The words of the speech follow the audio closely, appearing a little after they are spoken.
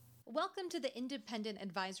Welcome to the Independent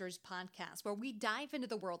Advisors Podcast, where we dive into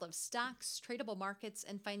the world of stocks, tradable markets,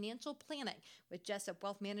 and financial planning with Jessup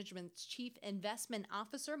Wealth Management's Chief Investment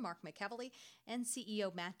Officer, Mark McEvely, and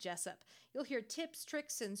CEO, Matt Jessup. You'll hear tips,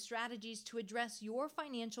 tricks, and strategies to address your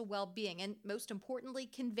financial well-being and, most importantly,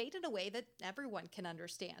 conveyed in a way that everyone can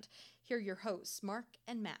understand. Here are your hosts, Mark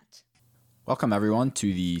and Matt. Welcome, everyone,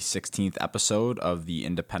 to the 16th episode of the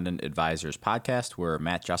Independent Advisors Podcast, where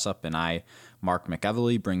Matt Jessup and I, Mark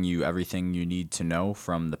McEvely, bring you everything you need to know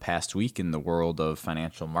from the past week in the world of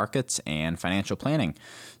financial markets and financial planning.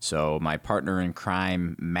 So my partner in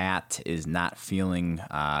crime, Matt, is not feeling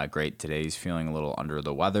great today. He's feeling a little under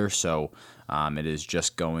the weather, so it is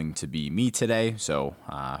just going to be me today. So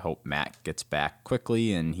I hope Matt gets back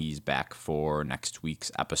quickly and he's back for next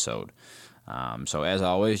week's episode. So as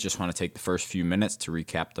always, just want to take the first few minutes to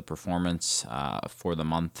recap the performance for the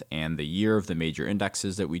month and the year of the major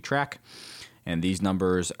indexes that we track. And these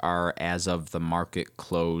numbers are as of the market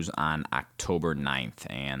close on October 9th,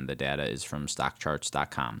 and the data is from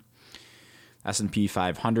stockcharts.com. S&P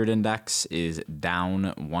 500 index is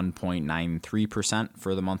down 1.93%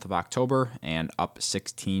 for the month of October and up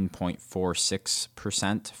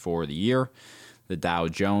 16.46% for the year. The Dow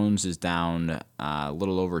Jones is down a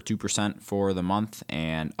little over 2% for the month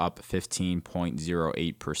and up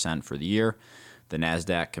 15.08% for the year. The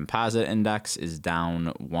NASDAQ Composite Index is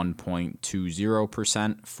down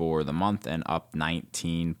 1.20% for the month and up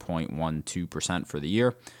 19.12% for the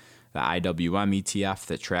year. The IWM ETF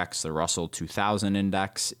that tracks the Russell 2000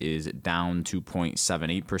 Index is down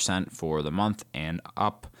 2.78% for the month and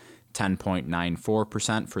up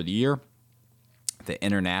 10.94% for the year. The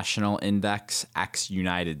International Index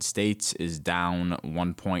ex-United States is down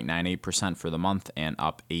 1.98% for the month and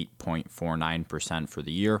up 8.49% for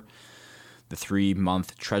the year. The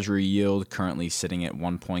 3-month Treasury yield currently sitting at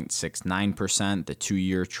 1.69%, the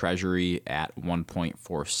 2-year Treasury at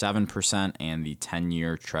 1.47%, and the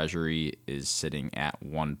 10-year Treasury is sitting at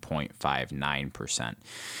 1.59%.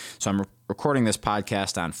 So I'm recording this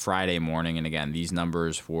podcast on Friday morning, and again, these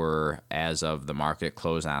numbers were as of the market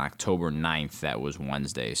close on October 9th. That was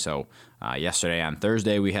Wednesday. So yesterday on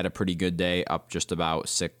Thursday, we had a pretty good day, up just about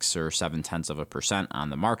 6 or 0.7% on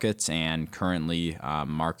the markets, and currently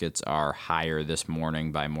markets are higher this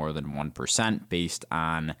morning by more than 1% based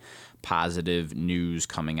on positive news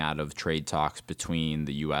coming out of trade talks between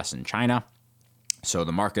the U.S. and China. So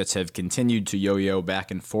the markets have continued to yo-yo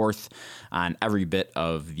back and forth on every bit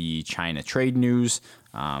of the China trade news.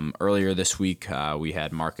 Earlier this week, we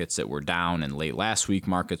had markets that were down, and late last week,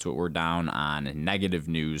 markets that were down on negative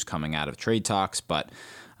news coming out of trade talks. But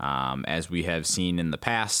as we have seen in the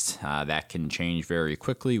past, that can change very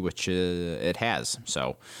quickly, which it has.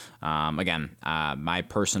 So again, my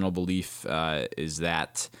personal belief is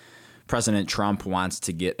that President Trump wants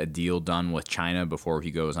to get a deal done with China before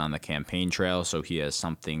he goes on the campaign trail, so he has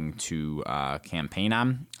something to campaign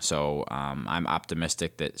on. So I'm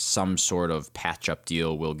optimistic that some sort of patch-up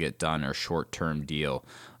deal will get done, or short-term deal,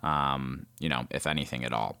 if anything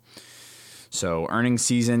at all. So earnings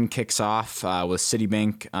season kicks off with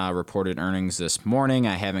Citibank reported earnings this morning.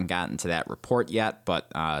 I haven't gotten to that report yet,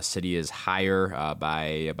 but Citi is higher by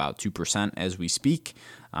about 2% as we speak.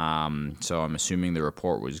 So I'm assuming the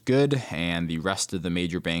report was good, and the rest of the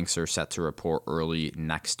major banks are set to report early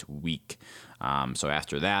next week. So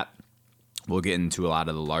after that, we'll get into a lot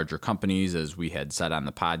of the larger companies, as we had said on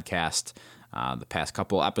the podcast the past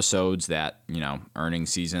couple episodes, that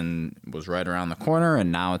earnings season was right around the corner, and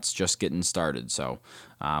now it's just getting started. So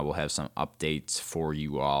we'll have some updates for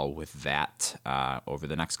you all with that over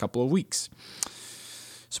the next couple of weeks.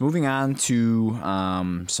 So moving on to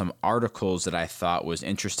some articles that I thought was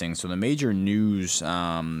interesting. So the major news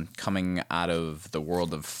coming out of the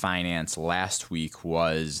world of finance last week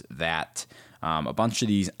was that a bunch of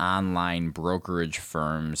these online brokerage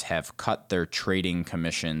firms have cut their trading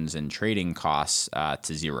commissions and trading costs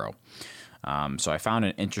to zero. So I found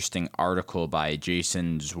an interesting article by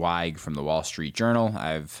Jason Zweig from the Wall Street Journal.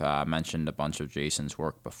 I've mentioned a bunch of Jason's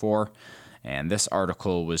work before. And this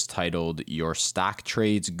article was titled, "Your Stock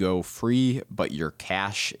Trades Go Free, but Your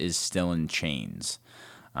Cash is Still in Chains."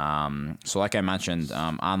 So like I mentioned,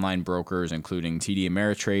 online brokers, including TD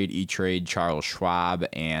Ameritrade, E-Trade, Charles Schwab,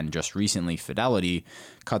 and just recently Fidelity,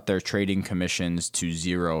 cut their trading commissions to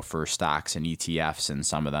zero for stocks and ETFs, and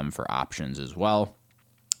some of them for options as well.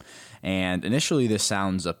 And initially this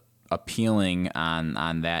sounds appealing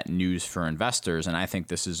on that news for investors, and I think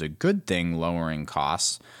this is a good thing, lowering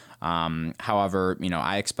costs. However,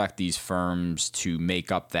 I expect these firms to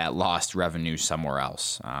make up that lost revenue somewhere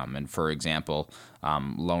else. And for example,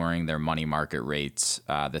 lowering their money market rates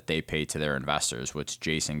that they pay to their investors, which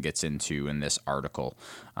Jason gets into in this article.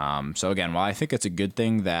 So again, while I think it's a good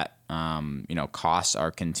thing that costs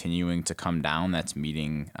are continuing to come down, that's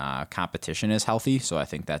meeting competition is healthy. So I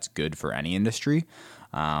think that's good for any industry.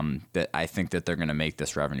 But I think that they're going to make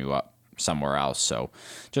this revenue up somewhere else. So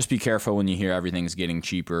just be careful when you hear everything's getting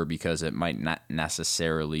cheaper, because it might not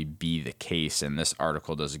necessarily be the case. And this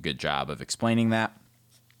article does a good job of explaining that.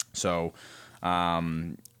 So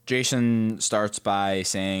Jason starts by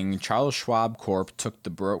saying Charles Schwab Corp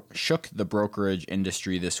shook the brokerage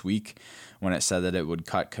industry this week when it said that it would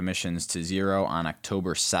cut commissions to zero on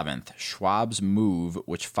October 7th. Schwab's move,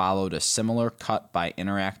 which followed a similar cut by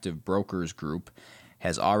Interactive Brokers Group,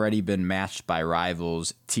 has already been matched by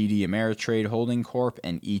rivals TD Ameritrade Holding Corp.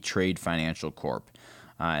 And E-Trade Financial Corp.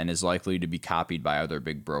 And is likely to be copied by other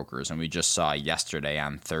big brokers. And we just saw yesterday,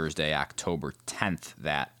 on Thursday, October 10th,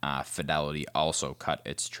 that Fidelity also cut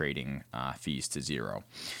its trading fees to zero.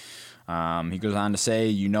 He goes on to say,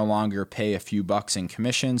 you no longer pay a few bucks in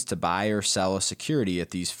commissions to buy or sell a security at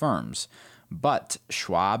these firms. But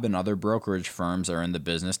Schwab and other brokerage firms are in the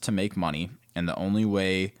business to make money, and the only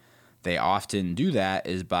way they often do that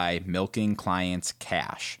is by milking clients'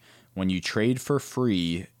 cash. When you trade for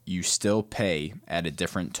free, you still pay at a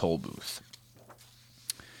different toll booth.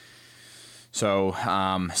 So,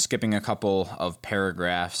 skipping a couple of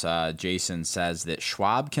paragraphs, Jason says that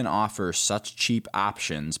Schwab can offer such cheap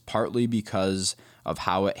options partly because of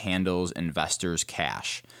how it handles investors'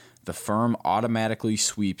 cash. The firm automatically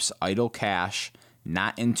sweeps idle cash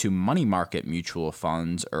not into money market mutual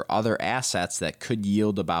funds or other assets that could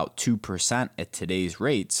yield about 2% at today's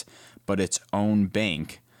rates, but its own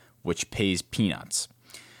bank, which pays peanuts.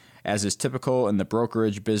 As is typical in the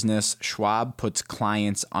brokerage business, Schwab puts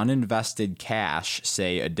clients' uninvested cash,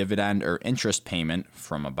 say a dividend or interest payment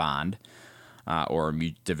from a bond, or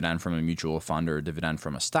a dividend from a mutual fund or a dividend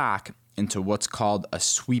from a stock, into what's called a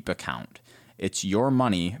sweep account. It's your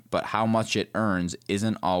money, but how much it earns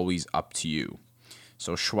isn't always up to you.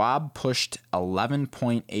 So Schwab pushed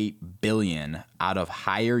 $11.8 billion out of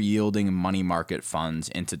higher yielding money market funds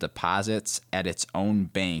into deposits at its own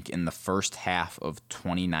bank in the first half of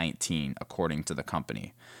 2019, according to the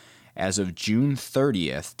company. As of June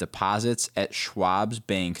 30th, deposits at Schwab's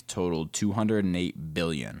bank totaled $208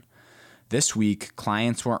 billion. This week,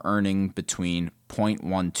 clients were earning between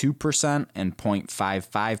 0.12% and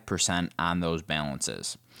 0.55% on those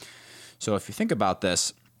balances. So if you think about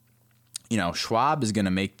this, Schwab is going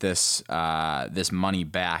to make this money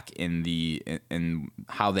back in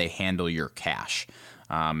how they handle your cash,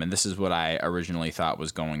 and this is what I originally thought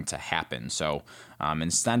was going to happen. So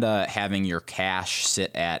instead of having your cash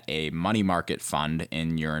sit at a money market fund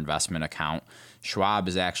in your investment account, Schwab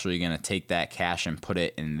is actually going to take that cash and put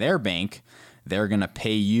it in their bank. They're going to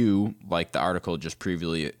pay you, like the article just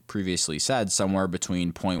previously said, somewhere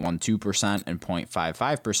between 0.12% and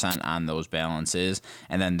 0.55% on those balances.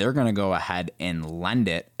 And then they're going to go ahead and lend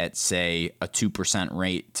it at, say, a 2%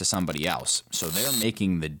 rate to somebody else. So they're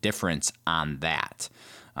making the difference on that.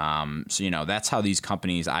 So, that's how these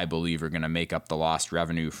companies, I believe, are going to make up the lost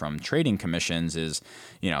revenue from trading commissions is,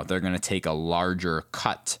 they're going to take a larger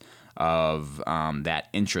cut of that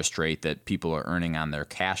interest rate that people are earning on their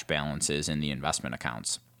cash balances in the investment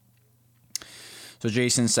accounts. So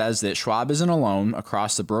Jason says that Schwab isn't alone.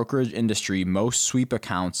 Across the brokerage industry, most sweep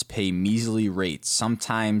accounts pay measly rates,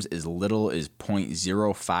 sometimes as little as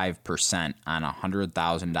 0.05% on a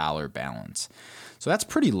 $100,000 balance. So that's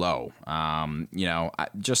pretty low.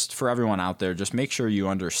 Just for everyone out there, just make sure you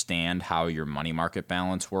understand how your money market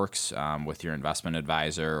balance works with your investment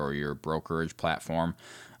advisor or your brokerage platform.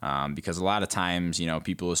 Because a lot of times,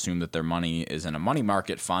 people assume that their money is in a money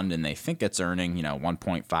market fund and they think it's earning,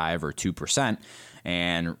 1.5 or 2%.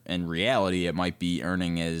 And in reality, it might be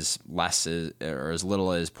earning as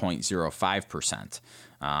little as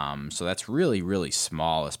 0.05%. So that's really, really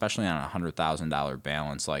small, especially on a $100,000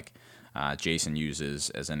 balance like Jason uses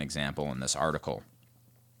as an example in this article.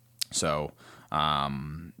 So,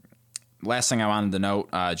 last thing I wanted to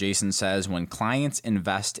note, Jason says, when clients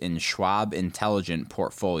invest in Schwab Intelligent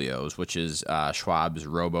Portfolios, which is Schwab's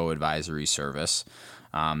robo-advisory service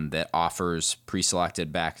that offers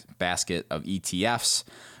pre-selected basket of ETFs,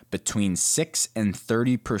 between 6 and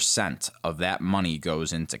 30% of that money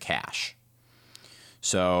goes into cash.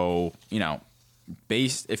 So,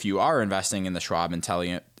 if you are investing in the Schwab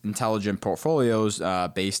intelligent portfolios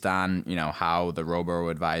based on, how the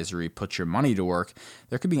robo-advisory puts your money to work,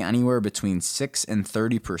 there could be anywhere between 6 and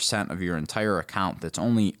 30% of your entire account that's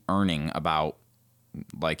only earning about,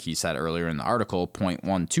 like he said earlier in the article,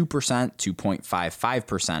 0.12% to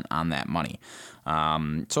 0.55% on that money.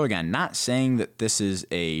 So again, not saying that this is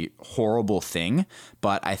a horrible thing,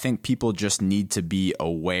 but I think people just need to be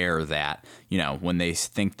aware that, when they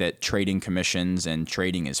think that trading commissions and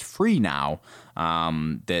trading is free now,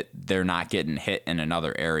 that they're not getting hit in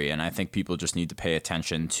another area. And I think people just need to pay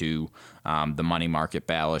attention to the money market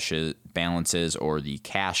balances or the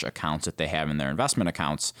cash accounts that they have in their investment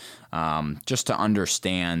accounts, just to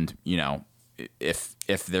understand,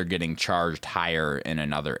 if they're getting charged higher in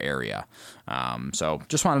another area. So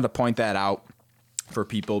just wanted to point that out for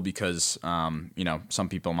people because, some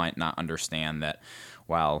people might not understand that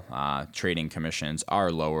while trading commissions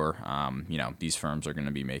are lower, these firms are going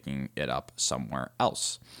to be making it up somewhere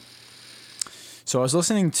else. So I was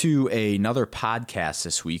listening to another podcast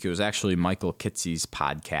this week. It was actually Michael Kitcey's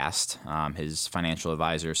podcast, his Financial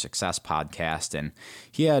Advisor Success podcast. And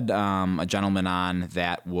he had a gentleman on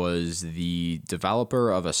that was the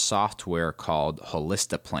developer of a software called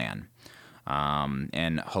Holistaplan.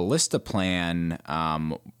 And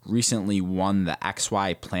Holistaplan recently won the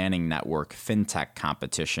XY Planning Network FinTech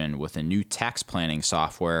competition with a new tax planning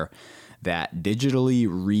software that digitally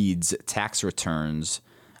reads tax returns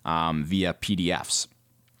via PDFs.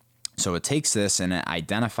 So it takes this and it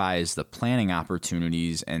identifies the planning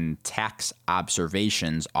opportunities and tax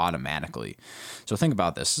observations automatically. So think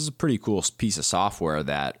about this. This is a pretty cool piece of software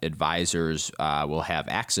that advisors will have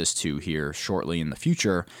access to here shortly in the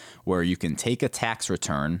future, where you can take a tax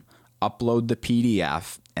return, upload the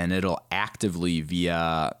PDF, and it'll actively,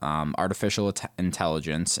 via artificial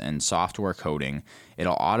intelligence and software coding,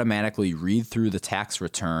 it'll automatically read through the tax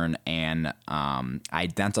return and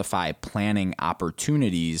identify planning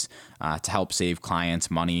opportunities to help save clients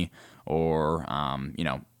money or,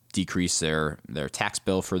 decrease their tax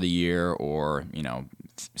bill for the year, or,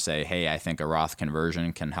 say, hey, I think a Roth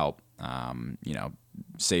conversion can help,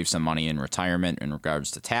 save some money in retirement in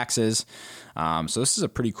regards to taxes. So this is a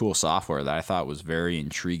pretty cool software that I thought was very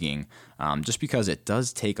intriguing, just because it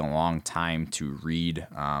does take a long time to read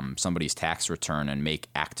somebody's tax return and make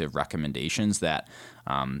active recommendations that,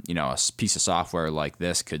 a piece of software like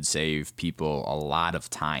this could save people a lot of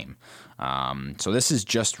time. So this is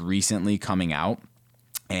just recently coming out.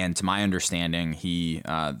 And to my understanding,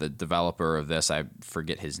 the developer of this, I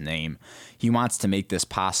forget his name, he wants to make this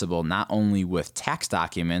possible not only with tax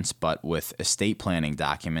documents, but with estate planning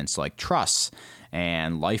documents like trusts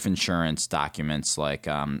and life insurance documents like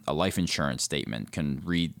a life insurance statement. Can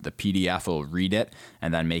read the PDF, will read it,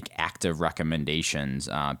 and then make active recommendations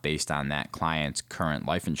based on that client's current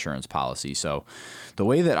life insurance policy. So the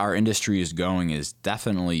way that our industry is going is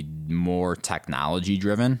definitely more technology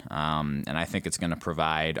driven, and I think it's going to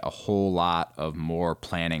provide a whole lot of more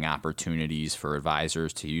planning opportunities for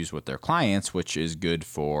advisors to use with their clients, which is good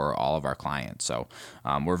for all of our clients. So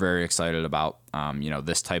we're very excited about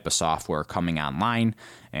this type of software coming online,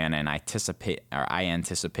 and I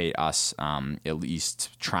anticipate us at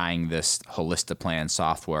least trying this Holistaplan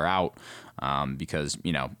software out, because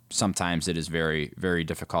sometimes it is very, very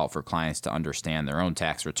difficult for clients to understand their own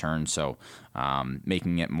tax returns. So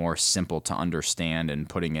making it more simple to understand and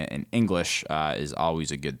putting it in English is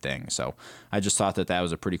always a good thing. So I just thought that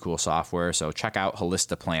was a pretty cool software. So check out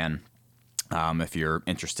Holistaplan if you're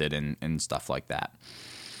interested in stuff like that.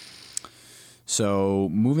 So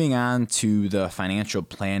moving on to the financial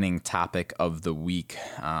planning topic of the week.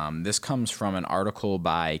 This comes from an article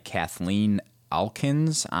by Kathleen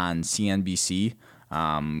Elkins on CNBC,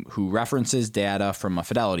 who references data from a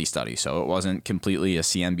Fidelity study. So it wasn't completely a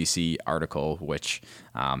CNBC article, which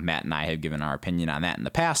Matt and I have given our opinion on that in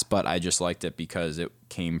the past, but I just liked it because it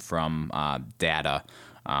came from data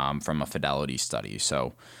from a Fidelity study.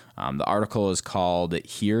 So the article is called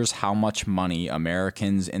 "Here's How Much Money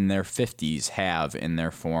Americans in Their 50s Have in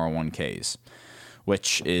Their 401k's,"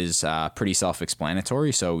 which is pretty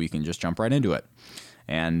self-explanatory, so we can just jump right into it.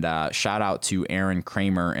 And shout out to Aaron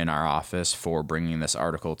Kramer in our office for bringing this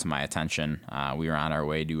article to my attention. We were on our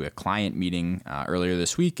way to a client meeting earlier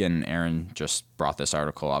this week, and Aaron just brought this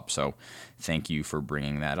article up, so thank you for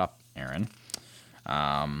bringing that up, Aaron.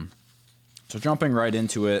 So jumping right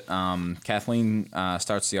into it, Kathleen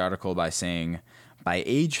starts the article by saying, by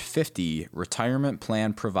age 50, retirement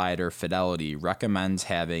plan provider Fidelity recommends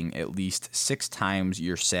having at least 6 times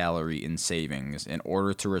your salary in savings in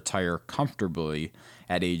order to retire comfortably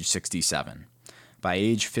at age 67. By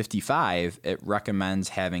age 55, it recommends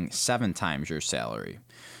having 7 times your salary.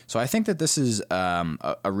 So I think that this is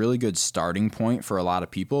a really good starting point for a lot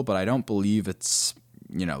of people, but I don't believe it's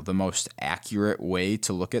the most accurate way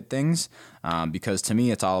to look at things, because to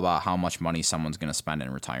me, it's all about how much money someone's going to spend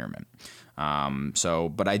in retirement.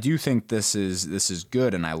 But I do think this is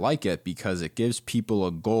good, and I like it because it gives people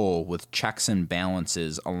a goal with checks and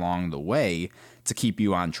balances along the way to keep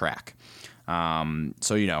you on track.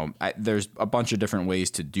 There's a bunch of different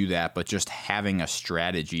ways to do that, but just having a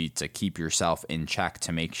strategy to keep yourself in check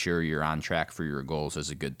to make sure you're on track for your goals is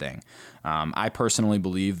a good thing. I personally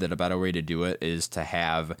believe that a better way to do it is to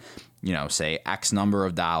have, say X number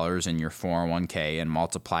of dollars in your 401k and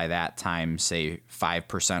multiply that times, say,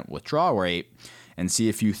 5% withdrawal rate and see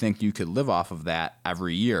if you think you could live off of that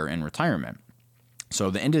every year in retirement. So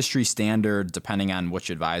the industry standard, depending on which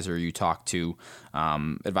advisor you talk to,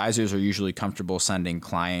 advisors are usually comfortable sending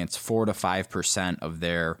clients 4 to 5% of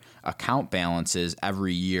their account balances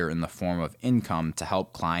every year in the form of income to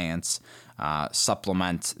help clients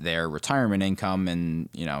supplement their retirement income. And,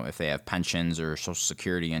 if they have pensions or Social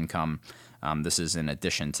Security income, this is in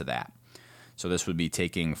addition to that. So this would be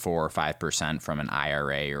taking 4 or 5% from an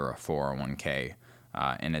IRA or a 401k.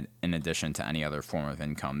 In addition to any other form of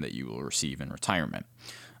income that you will receive in retirement.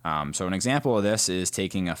 So an example of this is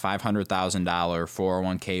taking a $500,000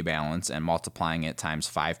 401k balance and multiplying it times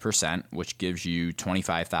 5%, which gives you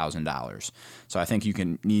 $25,000. So I think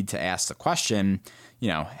you need to ask the question,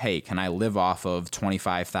 hey, can I live off of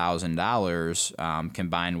 $25,000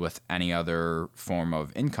 combined with any other form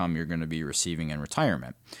of income you're going to be receiving in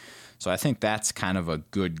retirement? So I think that's kind of a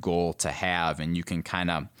good goal to have, and you can kind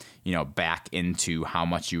of, back into how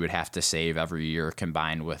much you would have to save every year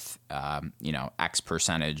combined with, X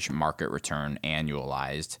percentage market return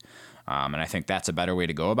annualized. And I think that's a better way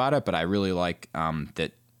to go about it. But I really like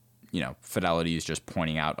that, Fidelity is just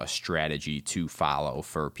pointing out a strategy to follow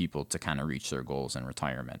for people to kind of reach their goals in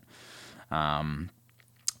retirement.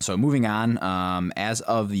 So moving on, as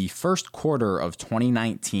of the first quarter of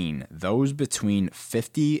 2019, those between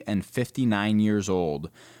 50 and 59 years old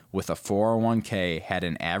with a 401k had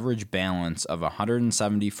an average balance of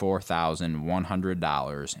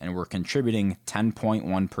 $174,100 and were contributing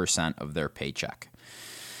 10.1% of their paycheck.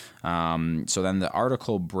 So then the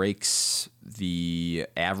article breaks the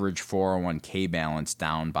average 401k balance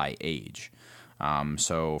down by age.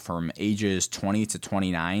 So from ages 20 to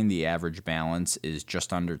 29, the average balance is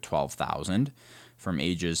just under $12,000. From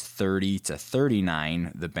ages 30 to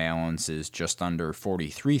 39, the balance is just under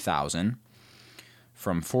 $43,000.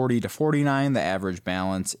 From 40 to 49, the average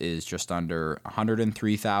balance is just under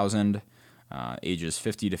 $103,000. Ages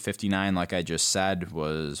 50 to 59, like I just said,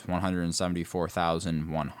 was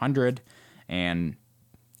 $174,100. And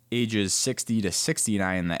ages 60 to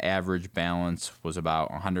 69, the average balance was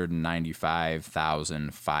about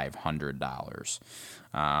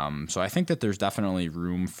 $195,500. So I think that there's definitely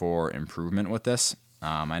room for improvement with this.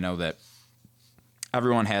 I know that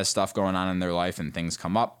everyone has stuff going on in their life and things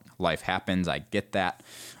come up. Life happens. I get that.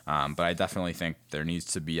 But I definitely think there needs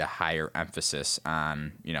to be a higher emphasis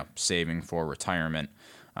on, saving for retirement,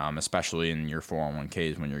 especially in your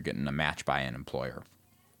 401ks when you're getting a match by an employer.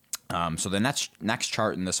 So the next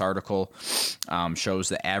chart in this article shows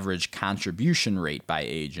the average contribution rate by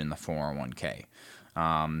age in the 401k.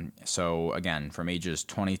 So again, from ages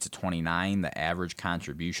 20 to 29, the average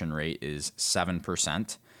contribution rate is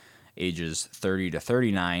 7%. Ages 30 to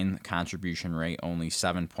 39, the contribution rate only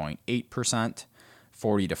 7.8%.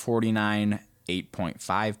 40 to 49,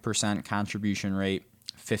 8.5% contribution rate.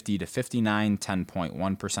 50 to 59,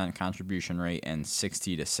 10.1% contribution rate. And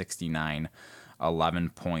 60 to 69,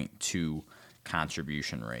 11.2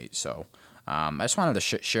 contribution rate. So I just wanted to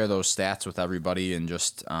share those stats with everybody, and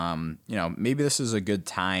just maybe this is a good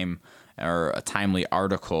time or a timely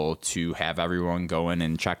article to have everyone go in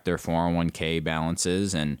and check their 401k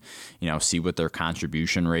balances and see what their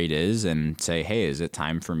contribution rate is, and say, hey, is it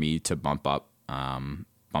time for me to bump up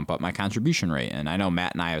my contribution rate? And I know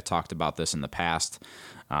Matt and I have talked about this in the past.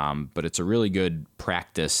 But it's a really good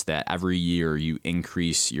practice that every year you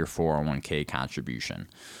increase your 401k contribution.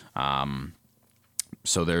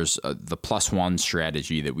 So there's the +1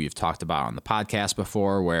 strategy that we've talked about on the podcast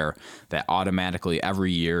before, where that automatically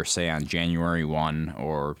every year, say on January 1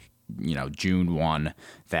 or June 1,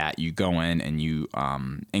 that you go in and you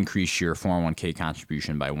increase your 401k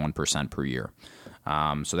contribution by 1% per year.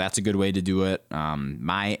 So that's a good way to do it.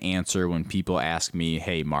 My answer when people ask me,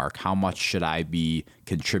 hey, Mark, how much should I be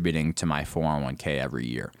contributing to my 401k every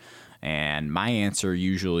year? And my answer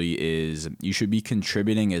usually is you should be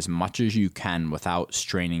contributing as much as you can without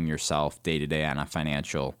straining yourself day to day on a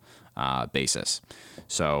financial basis.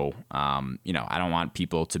 So, I don't want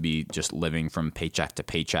people to be just living from paycheck to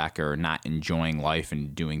paycheck or not enjoying life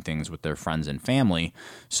and doing things with their friends and family.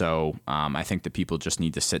 So I think that people just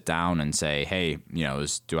need to sit down and say, hey,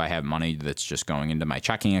 do I have money that's just going into my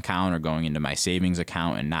checking account or going into my savings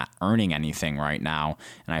account and not earning anything right now?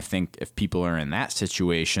 And I think if people are in that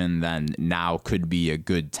situation, then now could be a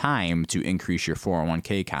good time to increase your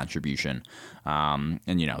 401k contribution.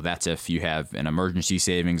 That's if you have an emergency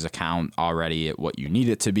savings account already at what you need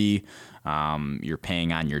it to be. You're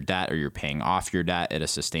paying on your debt or you're paying off your debt at a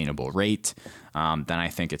sustainable rate. Then I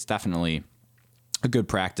think it's definitely a good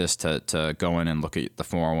practice to go in and look at the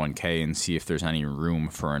 401k and see if there's any room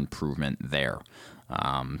for improvement there.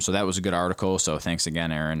 So that was a good article. So thanks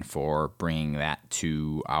again, Aaron, for bringing that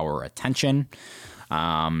to our attention.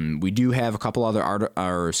 We do have a couple other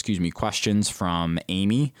questions from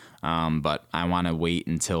Amy, but I want to wait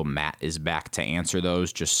until Matt is back to answer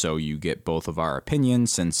those, just so you get both of our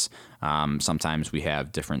opinions, since sometimes we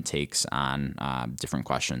have different takes on different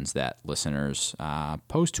questions that listeners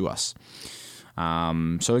pose to us.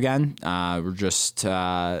 So again, we're just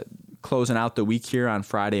closing out the week here on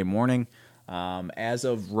Friday morning. As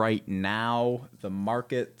of right now, the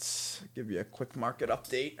markets, give you a quick market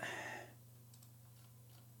update.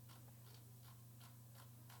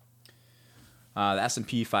 The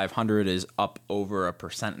S&P 500 is up over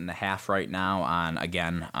 1.5% right now on,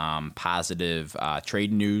 again, positive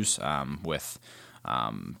trade news with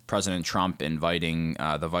President Trump inviting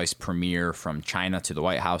the vice premier from China to the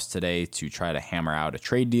White House today to try to hammer out a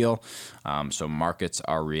trade deal. So markets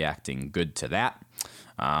are reacting good to that.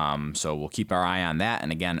 So we'll keep our eye on that.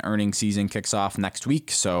 And again, earnings season kicks off next week.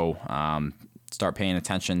 So start paying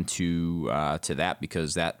attention to that,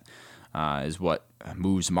 because that is what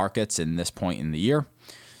moves markets in this point in the year.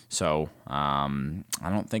 So I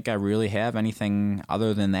don't think I really have anything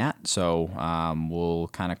other than that. So we'll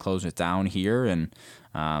kind of close it down here, and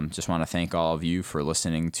just want to thank all of you for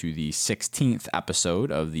listening to the 16th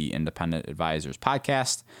episode of the Independent Advisors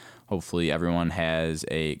Podcast. Hopefully everyone has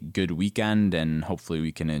a good weekend, and hopefully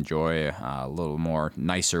we can enjoy a little more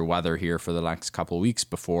nicer weather here for the next couple of weeks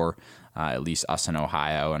before at least us in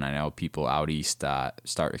Ohio, and I know people out east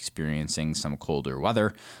start experiencing some colder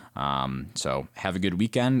weather. So have a good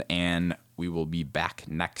weekend, and we will be back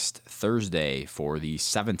next Thursday for the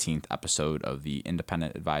 17th episode of the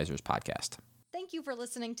Independent Advisors Podcast. Thank you for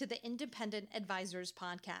listening to the Independent Advisors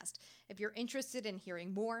Podcast. If you're interested in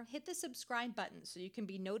hearing more, hit the subscribe button so you can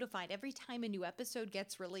be notified every time a new episode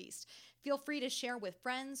gets released. Feel free to share with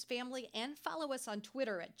friends, family, and follow us on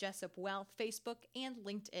Twitter at Jessup Wealth, Facebook, and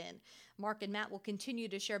LinkedIn. Mark and Matt will continue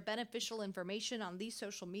to share beneficial information on these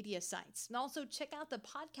social media sites. And also check out the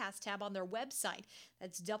podcast tab on their website.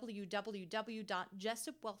 That's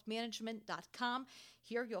www.jessupwealthmanagement.com.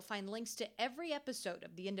 Here you'll find links to every episode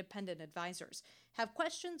of the Independent Advisors. Have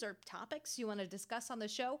questions or topics you want to discuss on the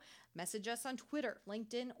show? Message us on Twitter,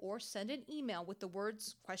 LinkedIn, or send an email with the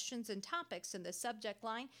words questions and topics in the subject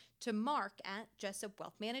line to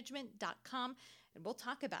mark@jessupwealthmanagement.com, and we'll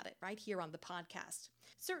talk about it right here on the podcast.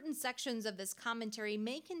 Certain sections of this commentary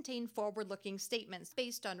may contain forward-looking statements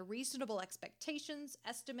based on reasonable expectations,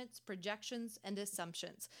 estimates, projections, and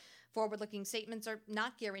assumptions. Forward-looking statements are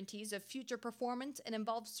not guarantees of future performance and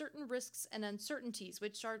involve certain risks and uncertainties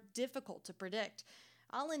which are difficult to predict.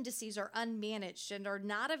 All indices are unmanaged and are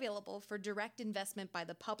not available for direct investment by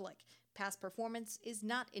the public. Past performance is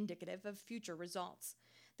not indicative of future results.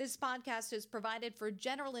 This podcast is provided for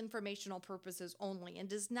general informational purposes only and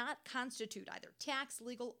does not constitute either tax,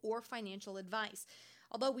 legal, or financial advice.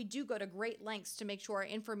 Although we do go to great lengths to make sure our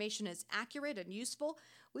information is accurate and useful,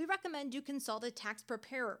 we recommend you consult a tax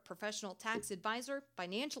preparer, professional tax advisor,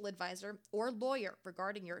 financial advisor, or lawyer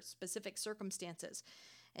regarding your specific circumstances.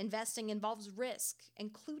 Investing involves risk,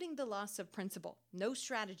 including the loss of principal. No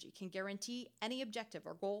strategy can guarantee any objective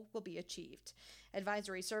or goal will be achieved.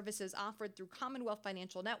 Advisory services offered through Commonwealth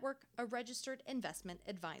Financial Network, a registered investment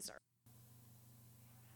advisor.